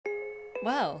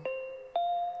Well,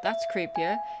 that's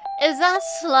creepier. Is that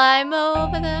SLIMO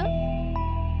over there?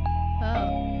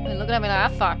 Oh, they're looking at me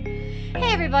like that far.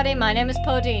 Hey everybody, my name is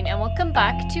Pawdeen, and welcome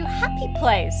back to Happy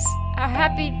Place, or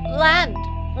Happy Land,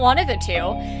 one of the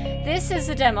two. This is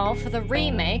a demo for the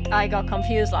remake. I got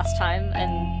confused last time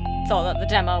and thought that the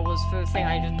demo was for the thing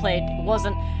I just played. It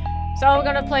wasn't. So we're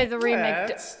gonna play the remake.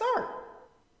 Let's start.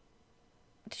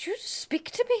 Did you speak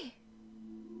to me?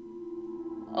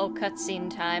 Oh,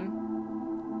 cutscene time.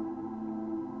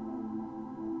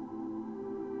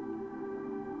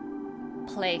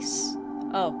 Place.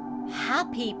 Oh,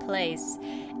 happy place.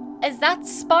 Is that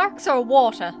sparks or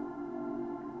water?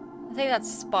 I think that's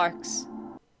sparks.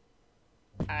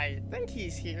 I think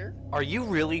he's here. Are you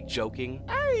really joking?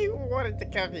 I wanted to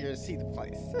come here and see the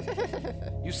place.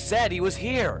 You said he was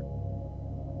here.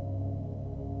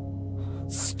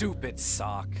 Stupid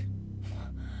sock.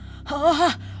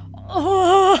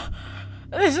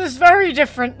 This is very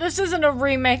different. This isn't a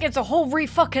remake, it's a whole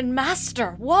re-fucking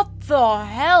master. What the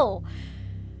hell?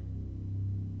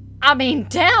 I mean,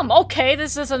 damn, okay,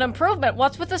 this is an improvement.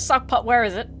 What's with the sock pup? Where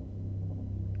is it?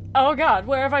 Oh god,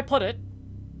 where have I put it?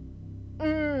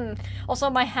 Also,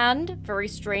 my hand, very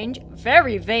strange,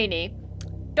 very veiny.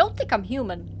 Don't think I'm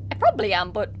human. I probably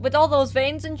am, but with all those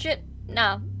veins and shit,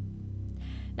 nah.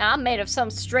 Nah, I'm made of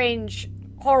some strange,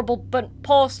 horrible, burnt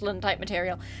porcelain type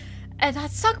material. And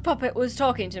that sock puppet was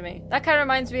talking to me. That kind of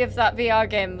reminds me of that VR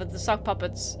game with the sock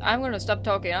puppets. I'm gonna stop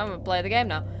talking, I'm gonna play the game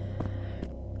now.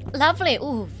 Lovely.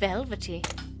 Ooh, velvety.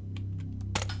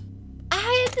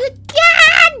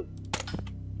 Again!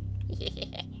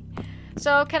 Yeah.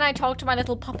 So, can I talk to my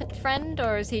little puppet friend,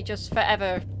 or is he just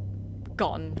forever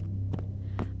gone?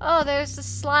 Oh, there's the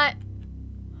slime.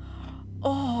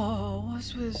 Oh,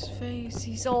 what's with his face?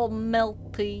 He's all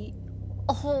melty.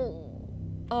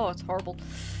 Oh, it's horrible.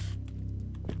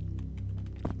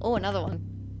 Oh, another one.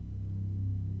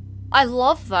 I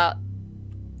love that.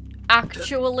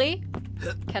 Actually,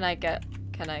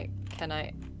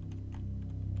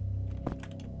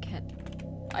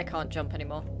 I can't jump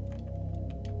anymore.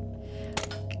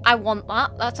 I want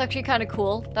that. That's actually kind of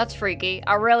cool. That's freaky.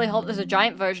 I really hope there's a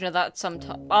giant version of that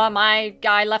sometime. Oh, my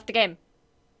guy left the game.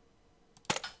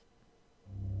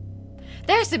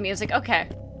 There's the music. Okay.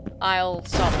 I'll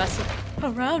stop messing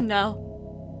around now.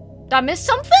 Did I miss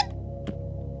something?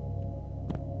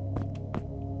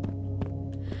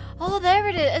 Oh, there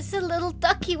it is. It's a little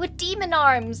ducky with demon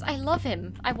arms. I love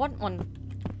him. I want one.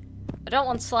 I don't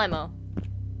want SLIMO.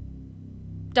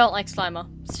 Don't like SLIMO.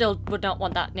 Still would not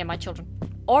want that near my children.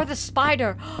 Or the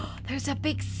spider. There's a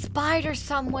big spider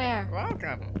somewhere.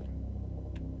 Welcome.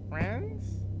 Friends?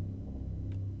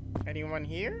 Anyone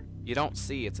here? You don't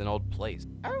see, it's an old place.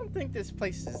 I don't think this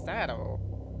place is that old.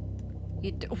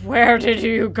 Where did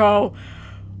you go?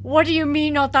 What do you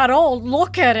mean not that old?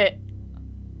 Look at it.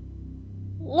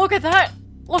 Look at that!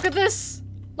 Look at this!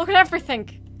 Look at everything!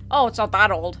 Oh, it's not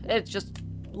that old. It's just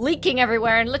leaking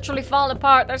everywhere and literally falling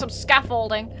apart. There's some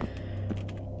scaffolding.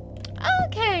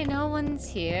 Okay, no one's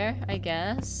here, I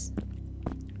guess.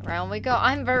 Round we go.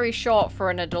 I'm very short for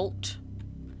an adult.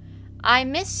 I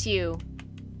miss you.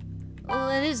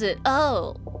 What is it?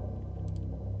 Oh.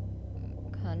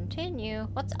 Continue.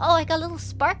 What's... Oh, I got little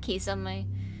sparkies on my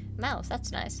mouse.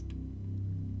 That's nice.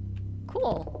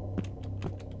 Cool.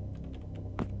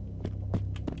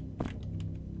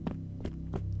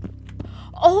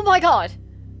 Oh my god!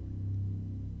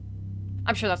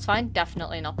 I'm sure that's fine.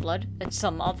 Definitely not blood. It's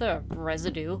some other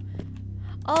residue.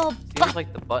 Oh, Seems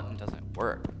like the button doesn't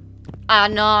work. Ah,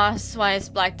 no, that's why it's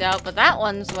blacked out, but that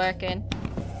one's working.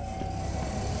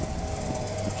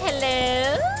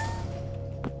 Hello?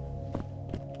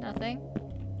 Nothing.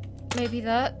 Maybe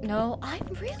that? No, I'm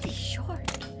really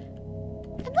short.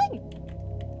 Am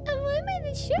I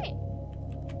really short?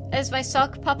 Is my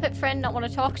sock puppet friend not want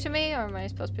to talk to me, or am I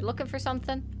supposed to be looking for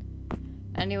something?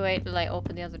 Anyway, will I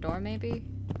open the other door, maybe?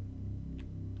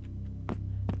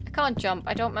 I can't jump.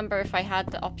 I don't remember if I had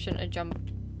the option to jump.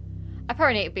 I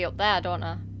probably need to be up there, don't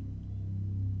I?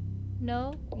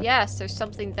 No? Yes, there's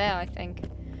something there, I think.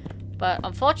 But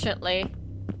unfortunately,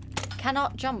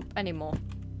 cannot jump anymore.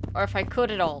 Or if I could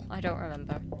at all, I don't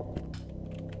remember.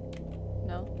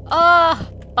 No? Oh!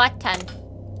 Button!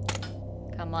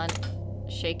 Come on.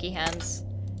 Shaky hands.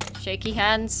 Shaky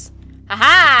hands.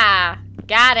 Haha!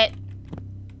 Got it.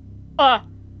 I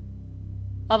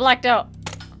blacked out.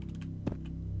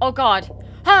 Oh god.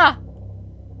 Ha!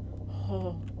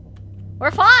 Oh. We're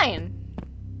fine.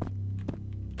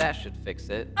 That should fix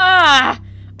it. Ah!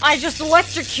 I just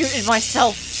electrocuted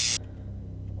myself.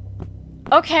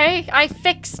 Okay, I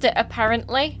fixed it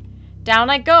apparently. Down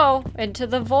I go into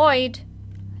the void.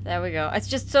 There we go. It's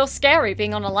just so scary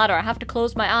being on a ladder. I have to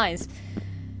close my eyes.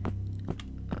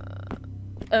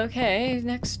 Okay,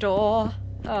 next door.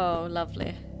 Oh,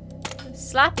 lovely.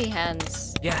 Slappy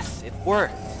hands. Yes, it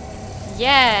worked.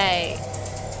 Yay!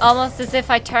 Almost as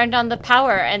if I turned on the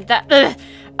power and that.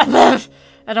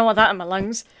 I don't want that in my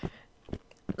lungs.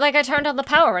 Like I turned on the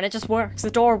power and it just works. The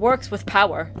door works with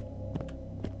power.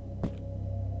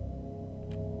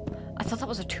 I thought that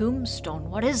was a tombstone.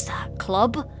 What is that?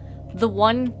 Club? The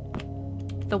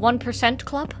 1%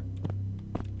 club?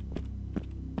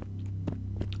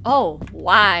 Oh,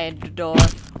 wide door.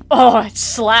 Oh, it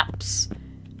slaps.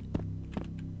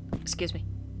 Excuse me.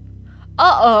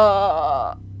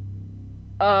 Oh,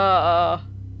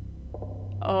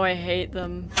 I hate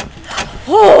them.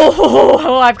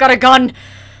 Oh, I've got a gun.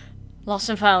 Lost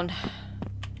and found.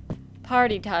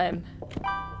 Party time.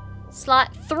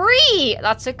 Slot 3!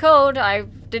 That's a code. I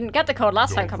didn't get the code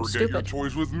last time. I'm stupid. Don't forget your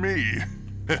toys with me.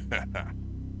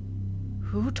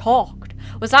 Who talked?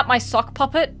 Was that my sock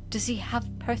puppet? Does he have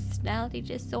personality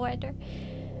disorder?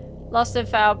 Lost and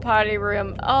found party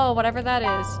room. Oh, whatever that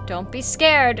is. Don't be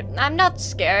scared. I'm not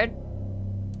scared.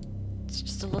 It's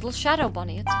just a little shadow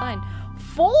bunny. It's fine.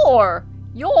 4!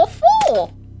 You're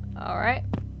 4! Alright.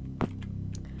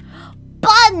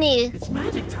 Bunny! It's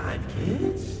magic time,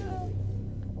 kids.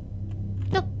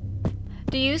 No.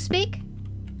 Do you speak?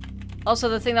 Also,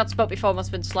 the thing that spoke before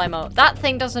must have been SLIMO. That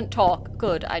thing doesn't talk.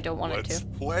 Good, I don't want it Let's to.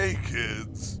 play,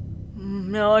 kids.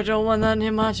 No, I don't want that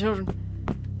near my children.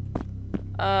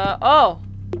 Oh.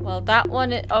 Well, that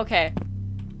one is... Okay.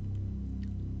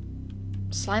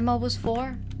 SLIMO was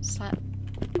 4?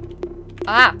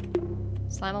 Ah!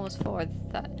 SLIMO was 4.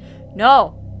 That...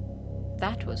 No!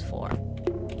 That was 4.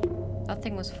 That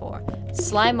thing was 4.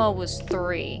 SLIMO was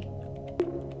 3.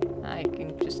 I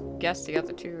can just guess the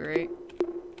other 2, right?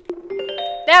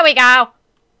 There we go!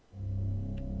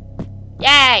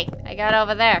 Yay! I got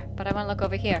over there, but I want to look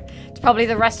over here. It's probably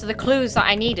the rest of the clues that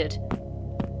I needed.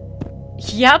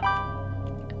 Yep!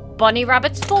 Bunny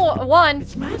rabbit's 1.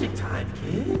 It's magic time,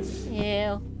 kids.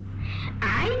 Yeah.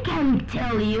 I can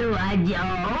tell you a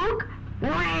joke.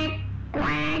 Quack,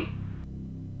 quack.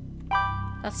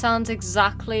 That sounds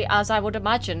exactly as I would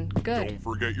imagine. Good. Don't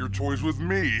forget your toys with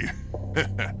me.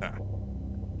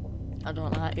 I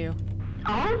don't like you.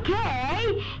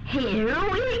 Okay, here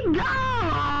we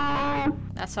go.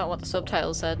 That's not what the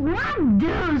subtitle said. What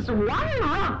does one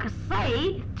rock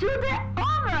say to the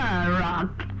other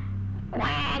rock?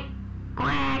 Quack,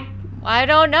 quack. I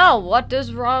don't know. What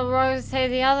does Rock say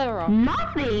the other rock?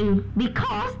 Nothing,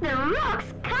 because the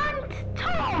rocks can't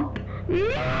talk.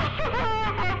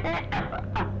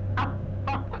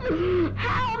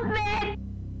 Help me!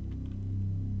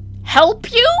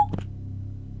 Help you?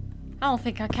 I don't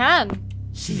think I can.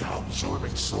 See how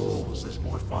absorbing souls is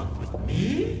more fun with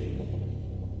me?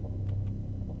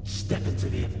 Step into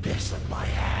the abyss of my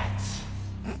hands.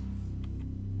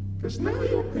 Cause now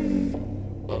you'll be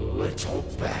a little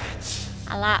bat.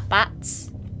 I like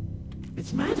bats.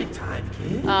 It's magic time,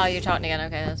 kids. Oh, you're talking again.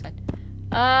 Okay, that's fine.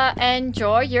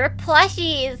 Enjoy your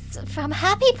plushies from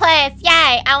Happy Place.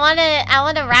 Yay! I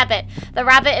want a rabbit. The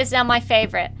rabbit is now my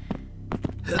favorite.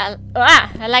 I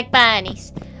like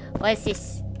bunnies. What's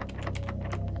this?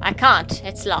 I can't.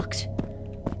 It's locked.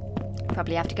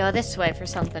 Probably have to go this way for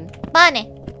something. Bunny.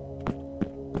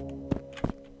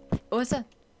 What's that?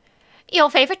 Your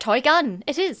favorite toy gun.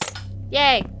 It is.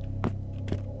 Yay.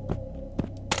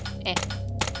 Eh.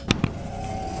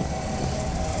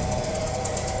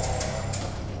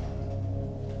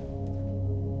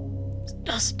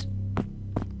 Dust.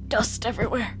 Dust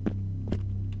everywhere.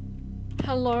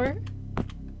 Hello?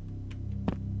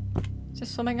 Is there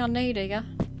something I need here?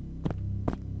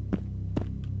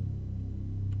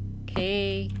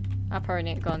 Okay. I probably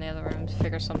need to go in the other room to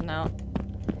figure something out.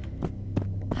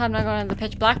 I'm not going in the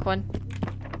pitch black one.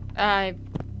 I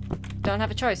don't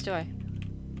have a choice, do I?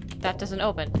 That doesn't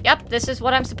open. Yep, this is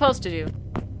what I'm supposed to do.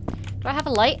 Do I have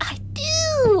a light? I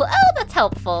do! Oh, that's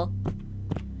helpful.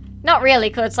 Not really,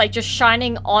 because it's like just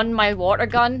shining on my water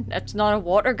gun. It's not a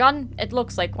water gun. It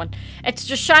looks like one. It's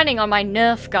just shining on my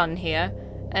Nerf gun here.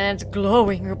 And it's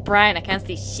glowing bright. I can't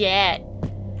see shit.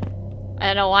 I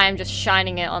don't know why I'm just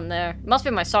shining it on there. It must be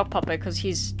my sock puppet, because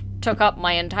he's took up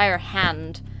my entire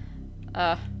hand.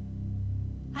 I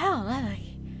don't know.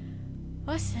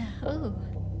 What's that? Ooh.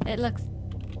 It looks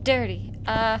dirty.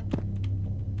 Do I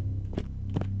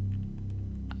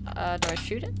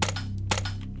shoot it?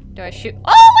 Do I shoot?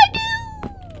 Oh, I do!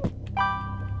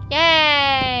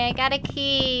 Yay! I got a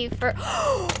key for...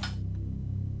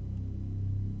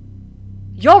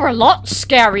 You're a lot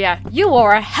scarier. You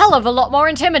are a hell of a lot more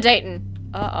intimidating.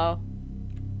 Uh-oh.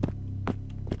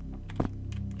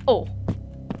 Oh.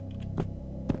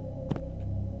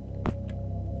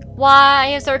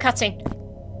 Why is there a cutscene?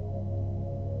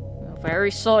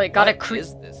 Very sorry, gotta What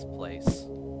is this place?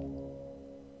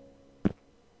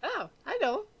 Oh, I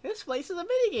know. This place is a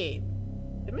minigame.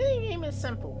 The minigame is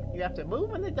simple. You have to move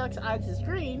when the duck's eyes is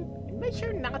green, and make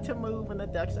sure not to move when the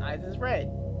duck's eyes is red.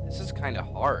 This is kind of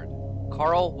hard.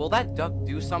 Carl, will that duck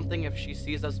do something if she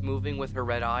sees us moving with her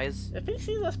red eyes? If he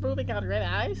sees us moving on red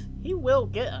eyes, he will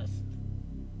get us.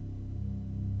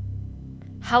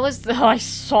 How is the- oh, I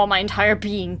saw my entire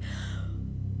being.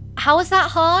 How is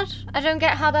that hard? I don't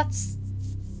get how that's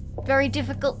very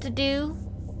difficult to do.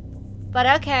 But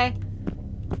okay.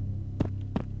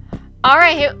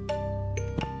 Alright, here.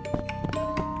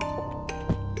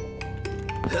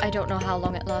 I don't know how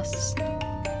long it lasts.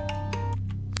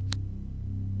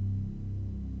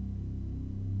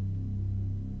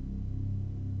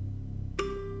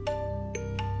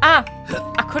 Ah!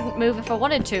 I couldn't move if I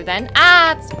wanted to then.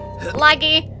 Ah! It's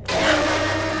laggy.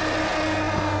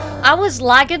 I was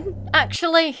lagging,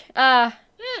 actually.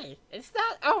 Hey, it's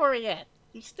not over yet.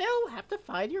 You still have to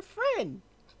find your friend.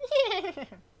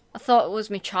 I thought it was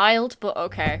my child, but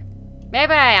okay.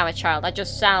 Maybe I am a child. I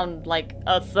just sound like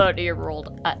a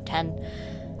 30-year-old at 10.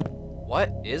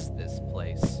 What is this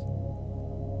place?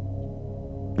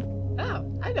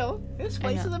 Oh, I know. This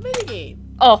place is a minigame.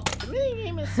 Oh, The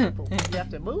minigame is simple. You have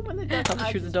to move when the duck's I'll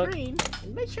eyes shoot the is duck. green,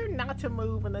 and make sure not to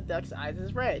move when the duck's eyes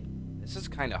is red. This is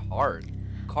kind of hard.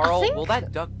 Carl, think will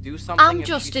that duck do something I'm if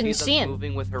just she sees us insane.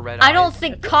 moving with her red I eyes? don't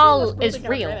think If you see Carl us is moving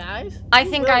on real. red eyes, I he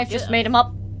think will I've get just us. made him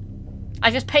up.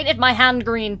 I just painted my hand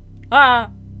green. Ah!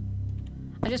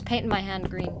 I just painted my hand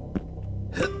green.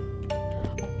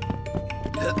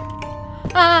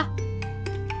 Ah!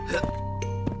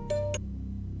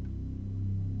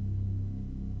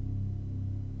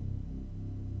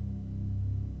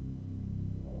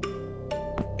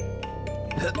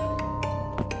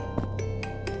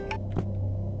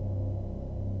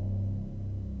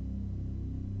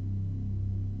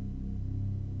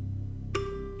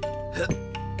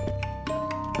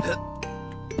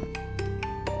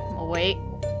 Oh, wait.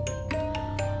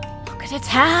 Look at its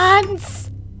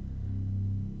hands!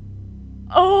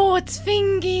 Oh, its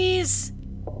fingies!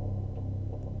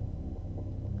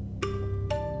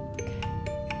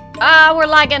 Ah, we're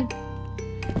lagging.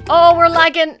 Oh, we're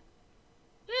lagging.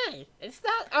 Hey, it's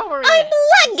not over I'm yet.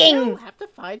 You lagging! have to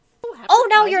find. you have Oh, to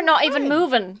now find you're your not even friend.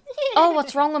 moving. Oh,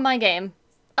 what's wrong with my game?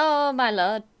 Oh, my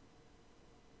lord.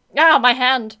 Ah, my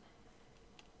hand.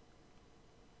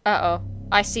 Uh-oh.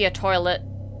 I see a toilet.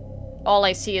 All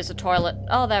I see is a toilet.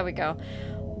 Oh, there we go.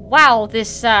 Wow,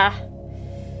 this,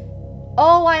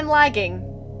 Oh, I'm lagging.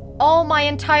 Oh, my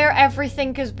entire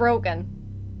everything is broken.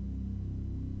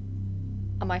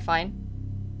 Am I fine?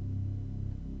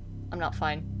 I'm not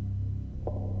fine.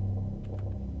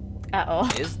 Uh-oh.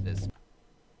 What is this?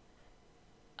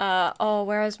 Oh,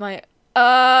 where is my...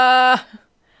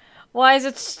 Why is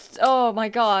it... oh my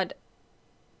god.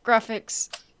 Graphics.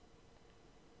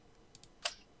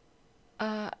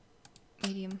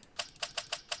 Medium.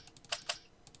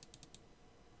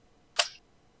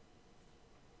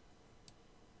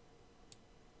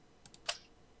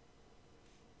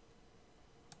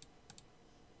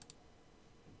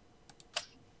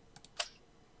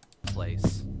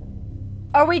 Place.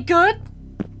 Are we good?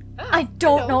 Ah, I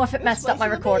don't know if it This messed up place my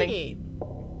is a recording.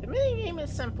 minigame. The minigame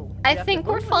is simple. I You have to think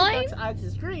we're move when the fine. duck's eyes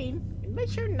is green, and make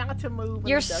sure not to move when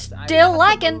You're the duck's eyes. still not to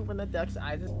lagging. move when the duck's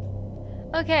eyes is...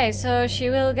 Okay, so she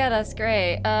will get us.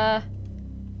 Great.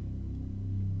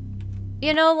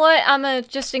 You know what?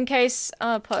 Just in case,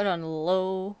 put it on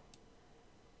low.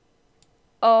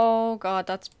 Oh god,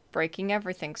 that's breaking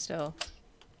everything still.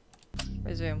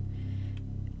 Resume.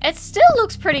 It still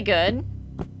looks pretty good.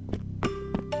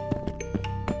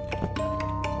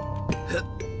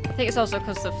 I think it's also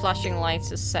because the flashing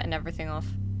lights is setting everything off.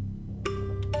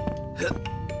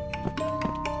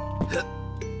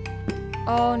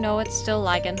 Oh no, it's still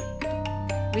lagging.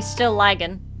 We still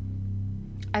lagging.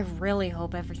 I really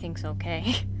hope everything's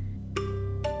okay.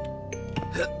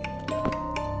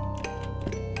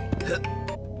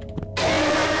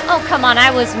 Oh come on,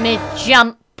 I was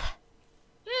mid-jump.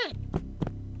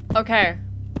 Okay.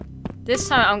 This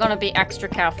time I'm gonna be extra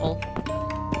careful.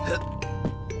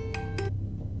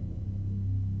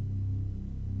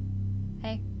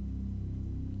 Hey.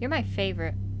 You're my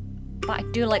favorite. But I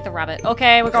do like the rabbit.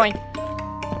 Okay, we're going.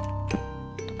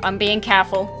 I'm being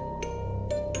careful.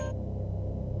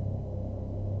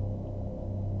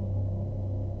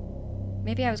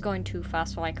 Maybe I was going too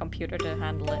fast for my computer to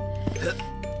handle it.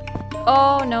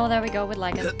 Oh no, there we go with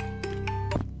lagging.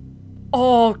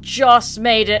 Oh, just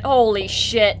made it. Holy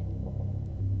shit.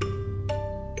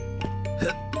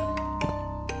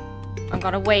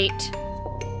 gonna wait.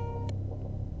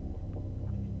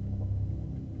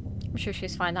 I'm sure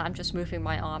she's fine that I'm just moving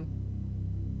my arm.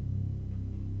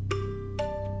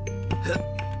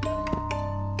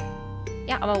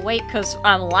 Yeah, I'm gonna wait because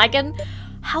I'm lagging.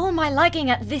 How am I lagging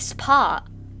at this part?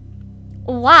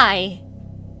 Why?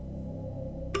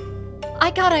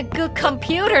 I got a good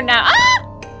computer now. Ah!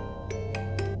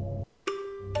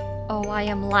 Oh, I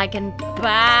am lagging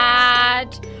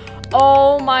bad.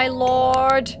 Oh my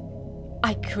lord.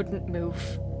 I couldn't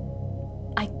move.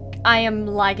 I am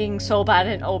lagging so bad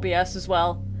in OBS as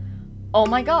well. Oh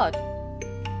my god.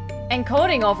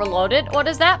 Encoding overloaded? What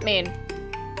does that mean?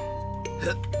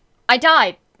 I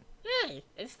died. Hey,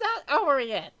 it's not over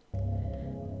yet.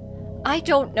 I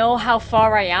don't know how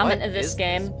far I am What into this is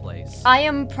game. This place? I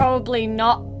am probably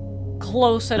not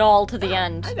close at all to the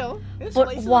end. I know. This But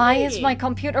place is a why mini is game. my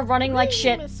computer running like The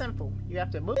shit? game is simple. You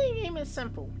have to move. The game is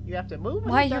simple. You have to move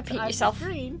when Why the you duck's repeat eyes yourself? is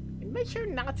green, and make sure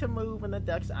not to move when the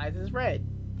duck's eyes is red.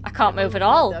 I can't move at when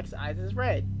all. The duck's eyes is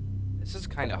red. This is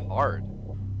kind of hard.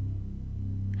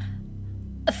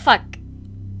 Fuck.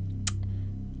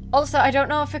 Also, I don't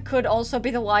know if it could also be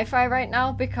the Wi-Fi right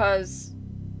now because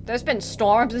there's been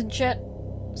storms and shit.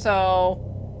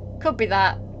 So, could be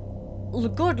that.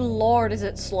 Good lord, is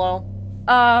it slow.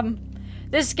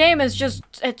 This game is just,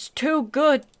 it's too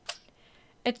good.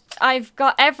 I've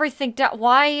got everything down.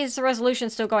 Why is the resolution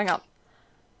still going up?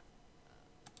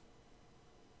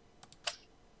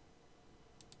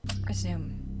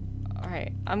 Resume.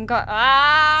 Alright,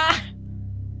 Ah!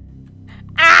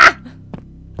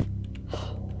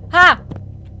 Ha!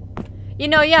 You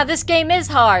know, yeah, this game is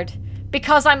hard.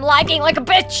 Because I'm lagging like a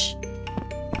bitch!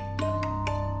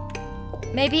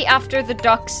 Maybe after the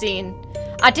duck scene.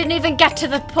 I didn't even get to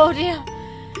the podium.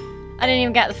 I didn't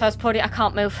even get the first podium. I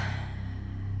can't move.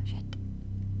 Shit.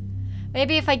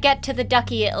 Maybe if I get to the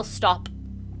ducky, it'll stop.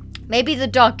 Maybe the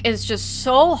duck is just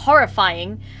so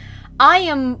horrifying.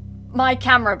 My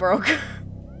camera broke.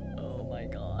 Oh my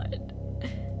god.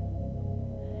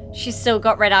 She's still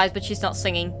got red eyes, but she's not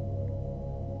singing.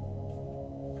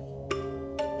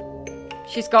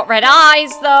 She's got red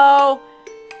eyes, though.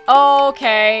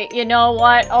 Okay, you know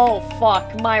what? Oh,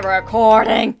 fuck, my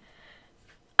recording.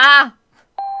 Ah!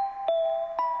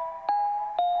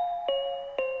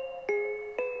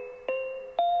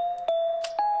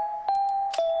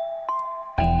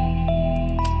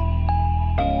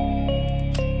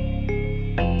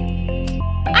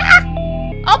 Ah!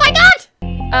 Oh my god!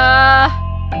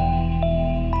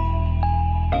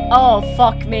 Oh,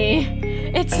 fuck me.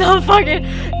 It's so fucking...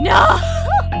 No!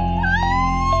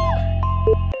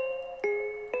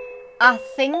 I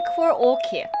think we're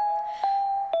okay.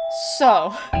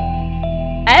 So,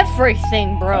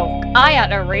 everything broke. I had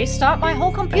to restart my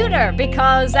whole computer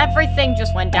because everything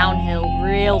just went downhill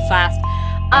real fast.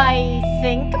 I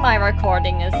think my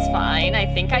recording is fine. I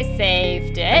think I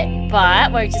saved it,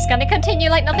 but we're just gonna continue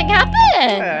like nothing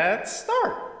happened. Let's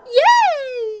start.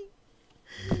 Yay!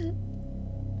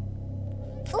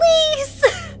 Please!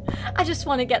 I just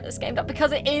want to get this game done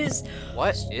because it is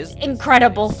What is this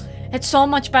incredible. place? It's so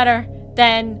much better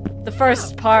than the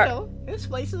first part. No, this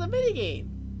place is a minigame.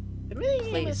 The minigame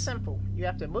Please. is simple. You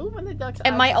have to move when the duck's It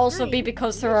eyes might is also green, be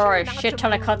because and there make are sure a not shit to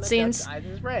ton of move when the duck's cutscenes. eyes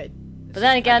is red. But This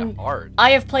then is kinda again, hard.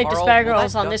 I have played Carl, Despair will that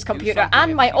Girls on duck this do computer something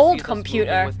and if my she old sees us moving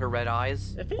computer, with her red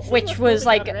eyes? If it which sees us was moving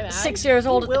like with red 6 eyes, years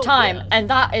you old at the will time, get us. and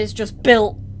that is just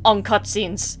built on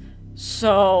cutscenes.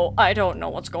 So, I don't know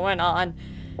what's going on.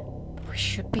 We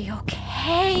should be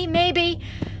okay, maybe.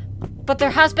 But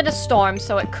there has been a storm,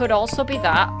 so it could also be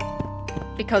that.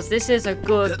 Because this is a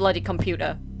good bloody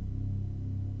computer.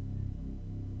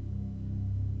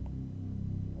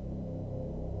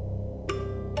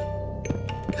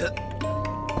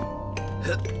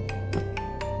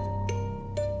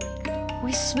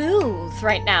 We smooth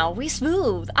right now. We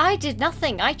smooth. I did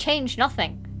nothing. I changed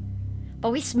nothing.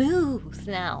 But we smooth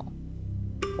now.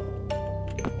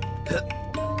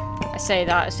 I say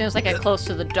that. As soon as I get close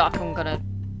to the duck, I'm gonna...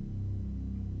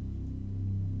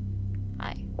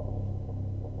 Hi.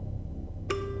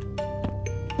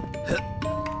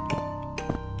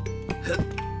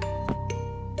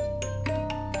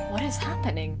 What is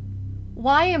happening?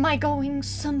 Why am I going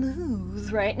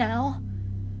smooth right now?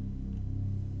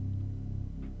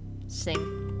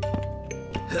 Sing.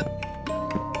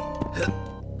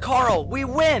 Carl, we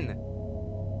win!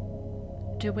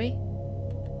 Do we?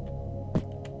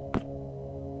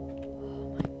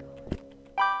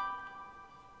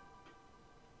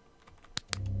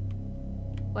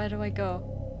 Where do I go?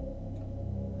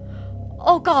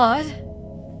 Oh god!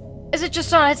 Is it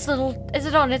just on its little... Is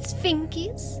it on its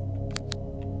finkies?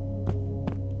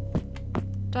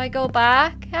 Do I go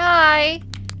back? Hi!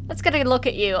 Let's get a look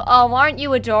at you. Oh, aren't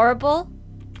you adorable?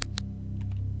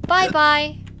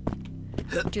 Bye-bye.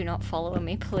 Do not follow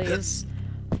me, please.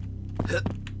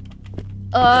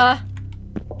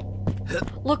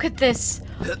 Look at this.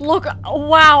 Look.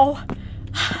 Wow.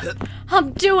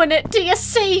 I'm doing it. Do you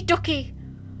see, Ducky?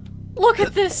 Look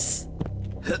at this.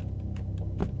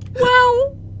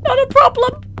 Wow. Not a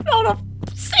problem. Not a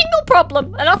single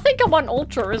problem. And I think I'm on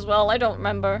Ultra as well. I don't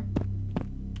remember.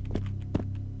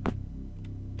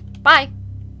 Bye.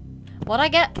 What'd I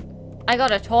get? I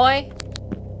got a toy.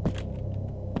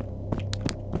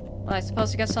 Am I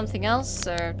supposed to get something else?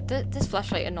 Or this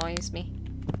flashlight annoys me.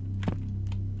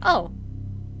 Oh.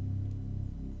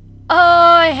 Oh,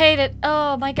 I hate it.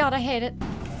 Oh my god, I hate it.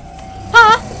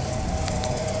 Huh?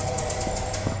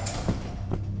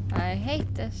 I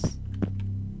hate this.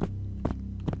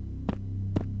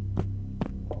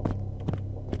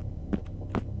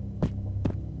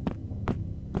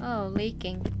 Oh,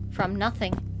 leaking from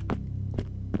nothing.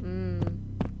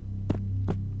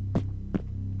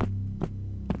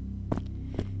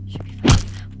 Should be fine.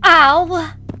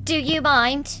 Ow! Do you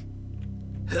mind?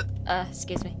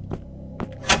 Excuse me.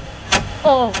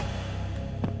 Oh!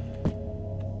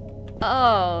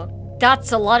 Oh,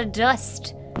 that's a lot of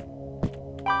dust.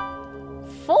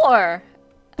 4!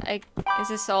 Is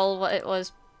this all what it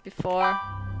was before?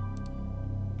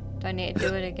 Do I need to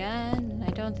do it again? I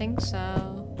don't think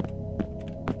so.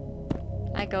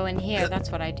 I go in here,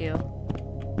 that's what I do.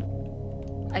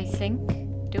 I think.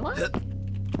 Do I?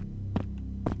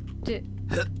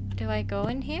 Do I go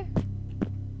in here?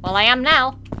 Well, I am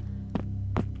now.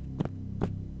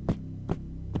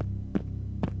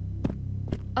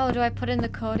 Oh, do I put in the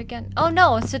code again? Oh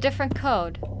no, it's a different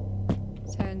code.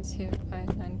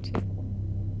 70592.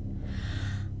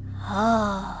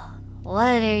 Oh,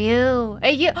 what are you? Are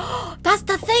you? Oh, that's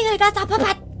the thing. That's a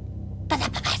puppet. That's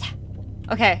a puppet.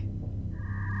 Okay.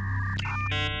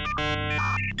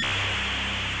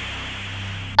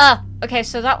 Okay.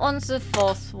 So that one's the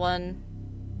 4th one.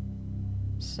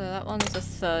 So that one's the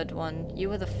 3rd one. You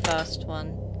were the 1st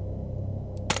one.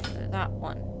 That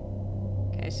one.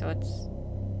 Okay, so it's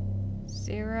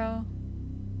 0.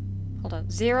 Hold on.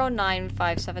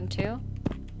 09572.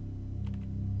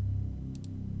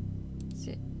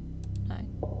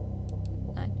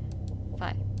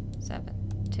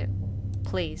 99572.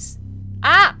 Please.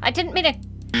 Ah! I didn't mean to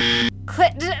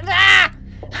click. Ah!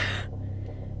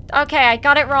 Okay, I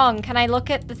got it wrong. Can I look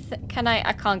at the can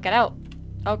I can't get out.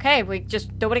 Okay, we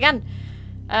just do it again.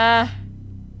 I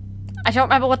don't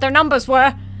remember what their numbers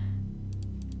were.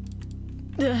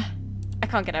 I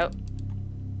can't get out.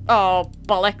 Oh,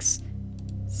 bollocks.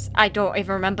 I don't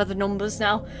even remember the numbers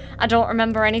now. I don't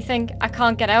remember anything. I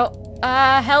can't get out.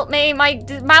 Help me. My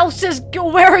mouse is...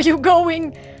 Where are you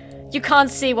going? You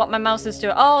can't see what my mouse is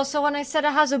doing. Oh, so when I said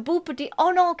it has a boopity... Oh,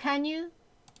 no, can you?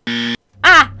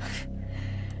 Ah!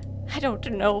 I don't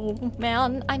know,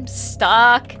 man. I'm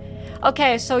stuck.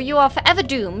 Okay, so you are forever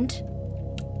doomed.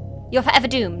 You're forever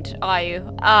doomed, are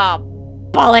you? Ah,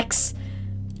 bollocks.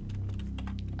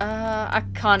 I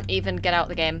can't even get out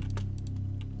the game.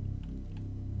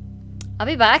 I'll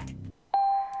be back.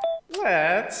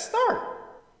 Let's start.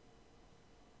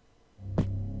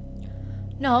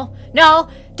 No, no,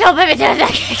 don't make me do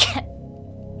that again.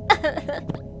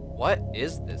 What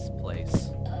is this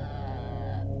place?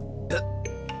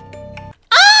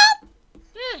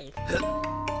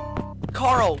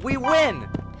 Carl, we win!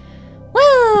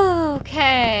 Woo!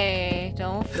 Okay,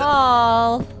 don't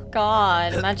fall.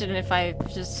 God, imagine if I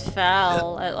just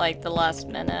fell at like the last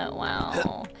minute.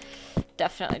 Wow.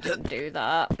 Definitely didn't do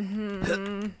that.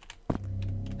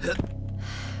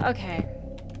 Okay.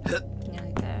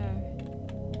 Nearly there.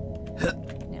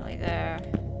 Nearly there.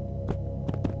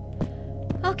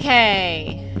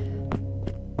 Okay.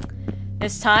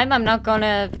 This time I'm not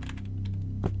gonna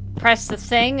press the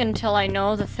thing until I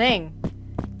know the thing.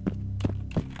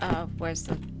 Where's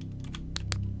the...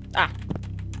 Ah.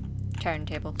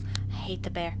 Turntable. I hate the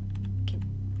bear.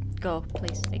 Go,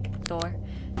 please. Like, door.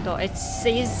 Door. It's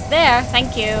there.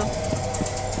 Thank you.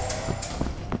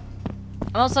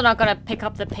 I'm also not gonna pick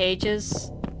up the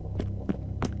pages.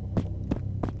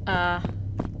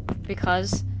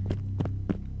 Because...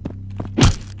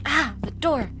 Ah! The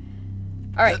door!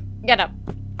 Alright, get up.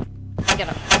 Get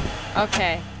up.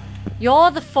 Okay.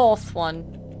 You're the 4th one.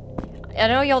 I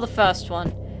know you're the 1st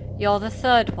one. You're the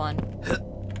 3rd one.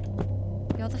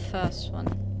 You're the 1st one.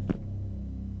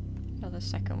 You're the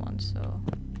 2nd one, so...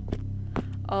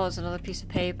 Oh, there's another piece of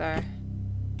paper.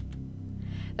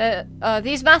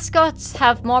 These mascots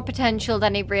have more potential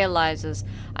than he realizes.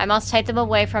 I must take them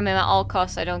away from him at all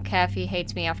costs. I don't care if he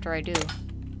hates me after I do.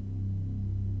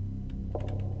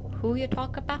 who you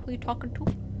talking about? Who you talking to?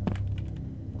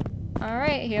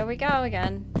 Alright, here we go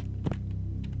again.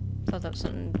 Thought that was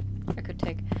something I could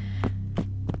take.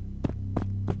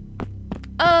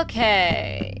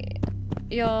 Okay.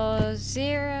 Your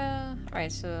 0...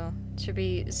 Alright, so it should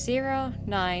be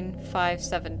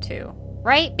 09572.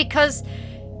 Right? Because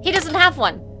he doesn't have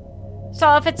one.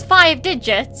 So if it's 5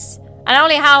 digits, and I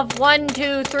only have 1,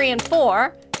 2, 3, and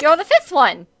 4, you're the 5th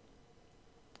one.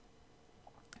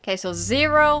 Okay, so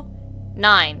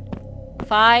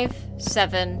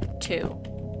 09572.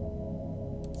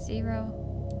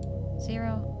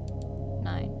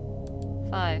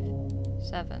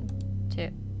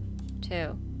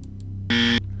 09572.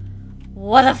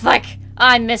 What the fuck?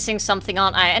 I'm missing something,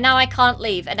 aren't I? And now I can't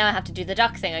leave, and now I have to do the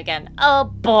duck thing again. Oh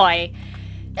boy.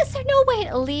 Is there no way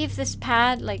to leave this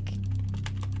pad? Like,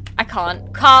 I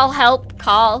can't. Carl, help.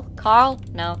 Carl.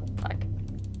 No. Fuck.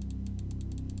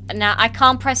 And now I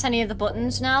can't press any of the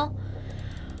buttons now.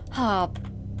 Oh,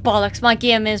 bollocks. My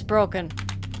game is broken.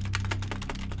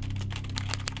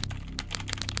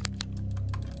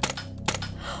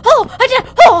 Oh, I did.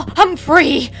 Oh, I'm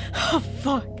free. Oh,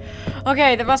 fuck.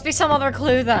 Okay, there must be some other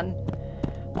clue then.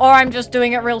 Or I'm just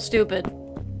doing it real stupid.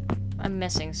 I'm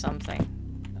missing something.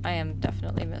 I am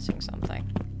definitely missing something.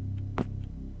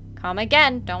 Come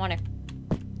again. Don't want to.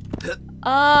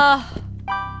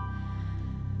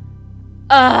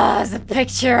 There's a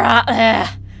picture out there.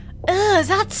 Is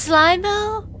that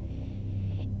SLIMO?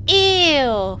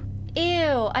 Ew.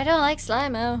 I don't like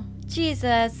SLIMO.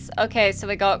 Jesus. Okay, so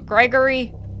we got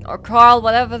Gregory, or Carl,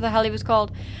 whatever the hell he was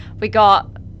called. We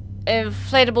got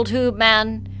Inflatable Tube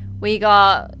Man. We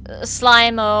got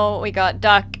SLIMO. We got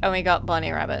Duck, and we got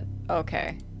Bunny Rabbit.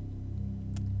 Okay.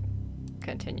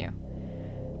 Continue.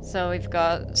 So we've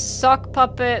got Sock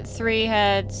Puppet, 3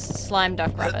 heads, Slime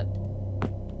Duck Rabbit.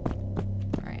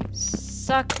 Alright.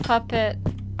 Sock Puppet,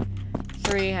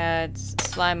 3 heads,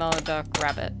 SLIMO Duck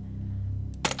Rabbit.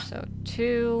 So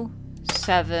 2,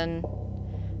 7.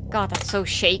 God, that's so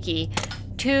shaky.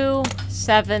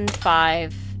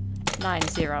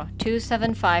 27590.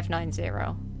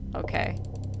 27590. Okay.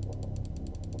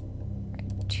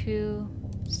 Right.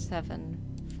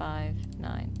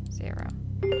 27590.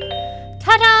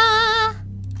 Ta-da!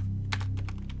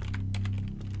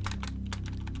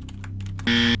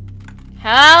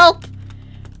 Help!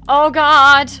 Oh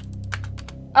god!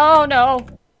 Oh no!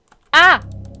 Ah!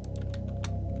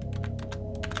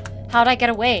 How'd I get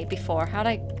away before? How'd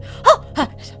I... Oh!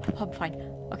 I'm fine.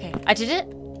 Okay, I did it.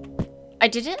 I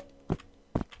did it.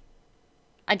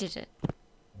 I did it.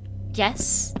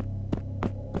 Yes.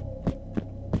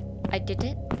 I did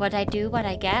it. What'd I do? What'd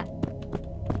I get?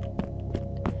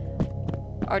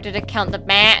 Or did it count the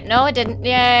mat? No, it didn't.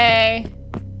 Yay!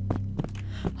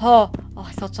 Oh,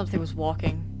 I thought something was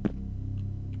walking.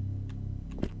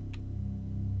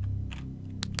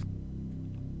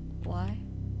 Why?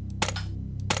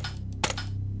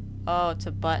 Oh, it's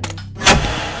a button.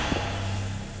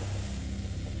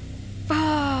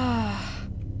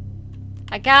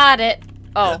 I got it.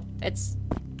 Oh, it's...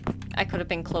 I could have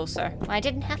been closer. Well, I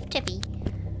didn't have to be.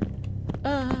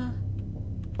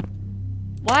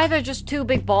 Why are there just 2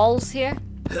 big balls here?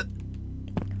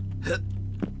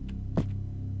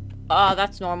 Oh,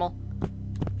 that's normal.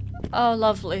 Oh,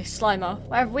 lovely.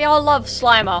 SLIMO. We all love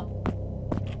SLIMO.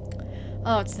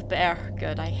 Oh, it's the bear.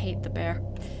 Good, I hate the bear.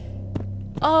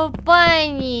 Oh,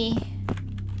 Bunny.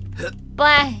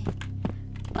 Bunny.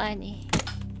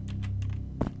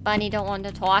 Bunny don't want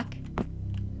to talk?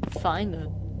 Fine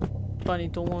then. Bunny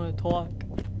don't want to talk.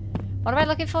 What am I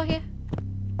looking for here?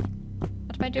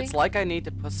 What am I doing? It's like I need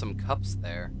to put some cups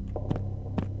there.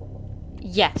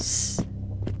 Yes.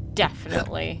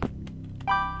 Definitely.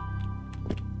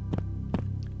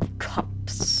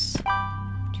 Cups.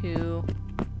 2.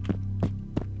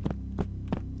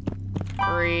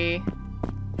 3.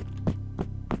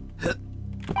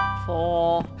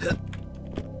 4.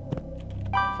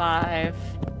 5.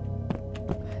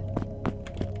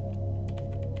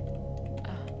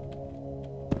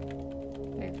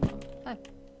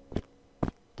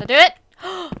 Did I do it?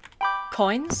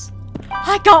 Coins?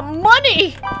 I got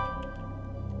money!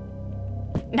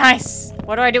 Nice!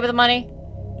 What do I do with the money?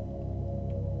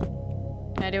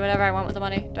 Can I do whatever I want with the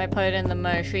money? Do I put it in the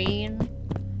machine?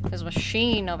 There's a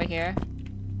machine over here.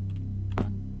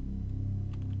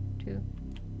 1, 2,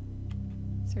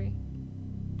 3.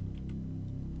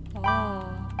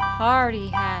 Oh, party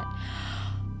hat.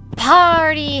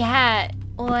 Party hat!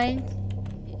 1,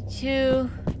 2.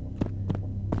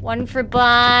 1 for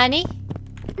Bunny.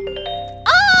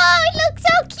 Oh, it looks so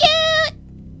cute!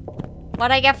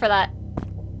 What'd I get for that?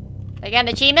 Did I get an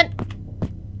achievement?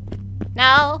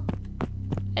 No.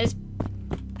 It's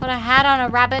Put a hat on a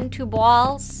rabbit and 2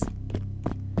 balls.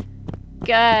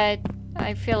 Good.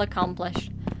 I feel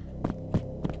accomplished.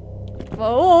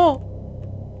 Whoa!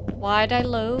 Why'd I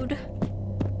load?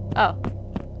 Oh.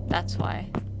 That's why.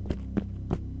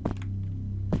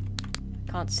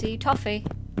 Can't see Toffee.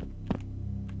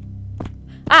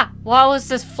 Ah! What was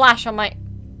this flash on my...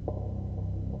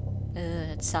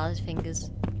 it's Sally's fingers.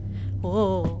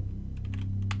 Whoa.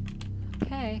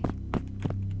 Okay.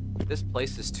 This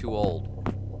place is too old.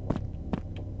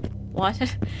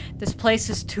 What? This place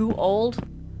is too old?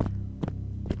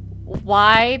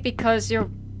 Why? Because you're...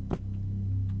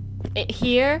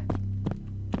 here?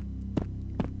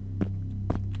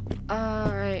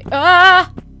 Alright.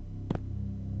 Ah!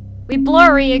 We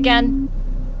blurry again.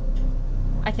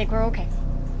 I think we're okay.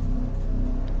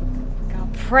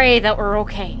 Gotta pray that we're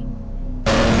okay.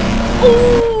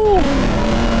 Ooh!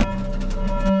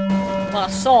 Well, I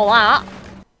saw that.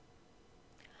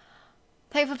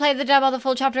 Thank you for playing the demo. The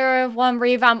full chapter 1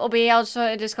 revamp will be out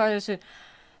in Discord soon.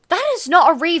 That is not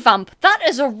a revamp. That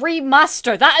is a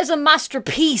remaster. That is a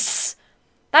masterpiece.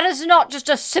 That is not just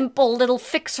a simple little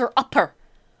fixer-upper.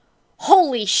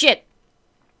 Holy shit.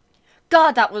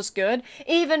 God, that was good.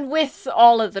 Even with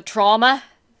all of the trauma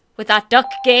with that duck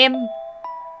game.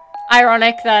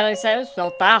 Ironic that I said it's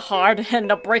not that hard to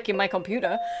end up breaking my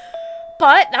computer.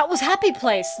 But that was Happy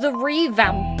Place, the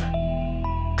revamp.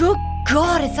 Good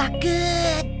God, is that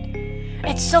good?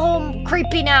 It's so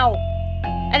creepy now.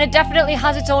 And it definitely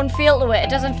has its own feel to it. It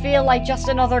doesn't feel like just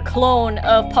another clone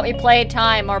of Puppy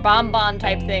Playtime or Bon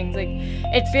type things. Like,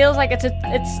 it feels like it's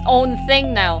its own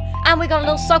thing now. And we got a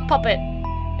little sock puppet.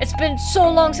 It's been so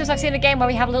long since I've seen a game where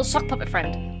we have a little sock puppet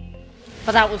friend.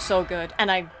 But that was so good. And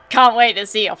I can't wait to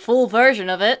see a full version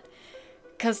of it.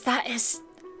 Because that is...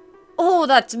 oh,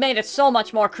 that's made it so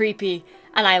much more creepy.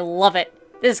 And I love it.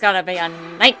 This is gonna be a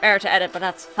nightmare to edit, but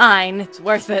that's fine. It's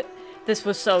worth it. This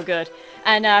was so good.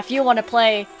 And if you want to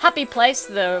play Happy Place,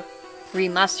 the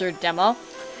remastered demo,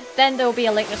 then there will be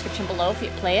a link in the description below for you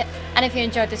to play it. And if you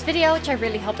enjoyed this video, which I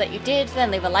really hope that you did,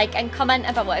 then leave a like and comment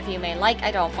about whatever you may like.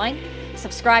 I don't mind.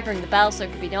 Subscribe, ring the bell so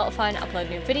you can be notified when I upload a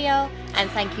new video.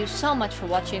 And thank you so much for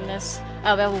watching this. I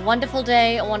hope you have a wonderful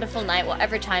day, a wonderful night,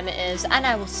 whatever time it is. And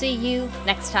I will see you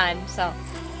next time. So,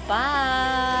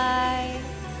 bye!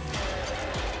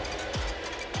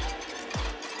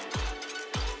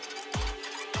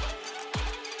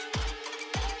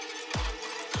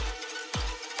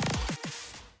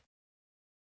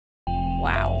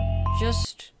 Wow.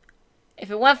 Just... if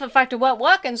it weren't for the fact it weren't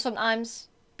working sometimes.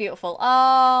 Beautiful.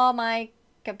 Oh, my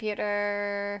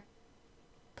computer.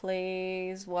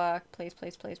 Please work. Please,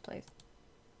 please, please, please.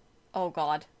 Oh,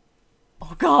 God.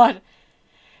 Oh, God.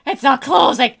 It's not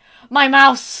closing. My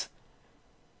mouse.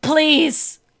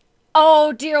 Please.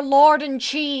 Oh, dear Lord and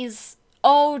cheese.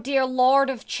 Oh, dear Lord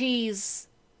of cheese.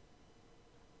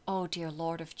 Oh, dear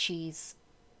Lord of cheese.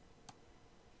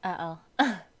 Uh-oh.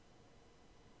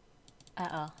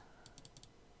 Uh-oh.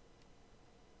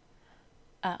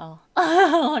 Uh-oh.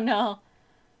 Oh, no.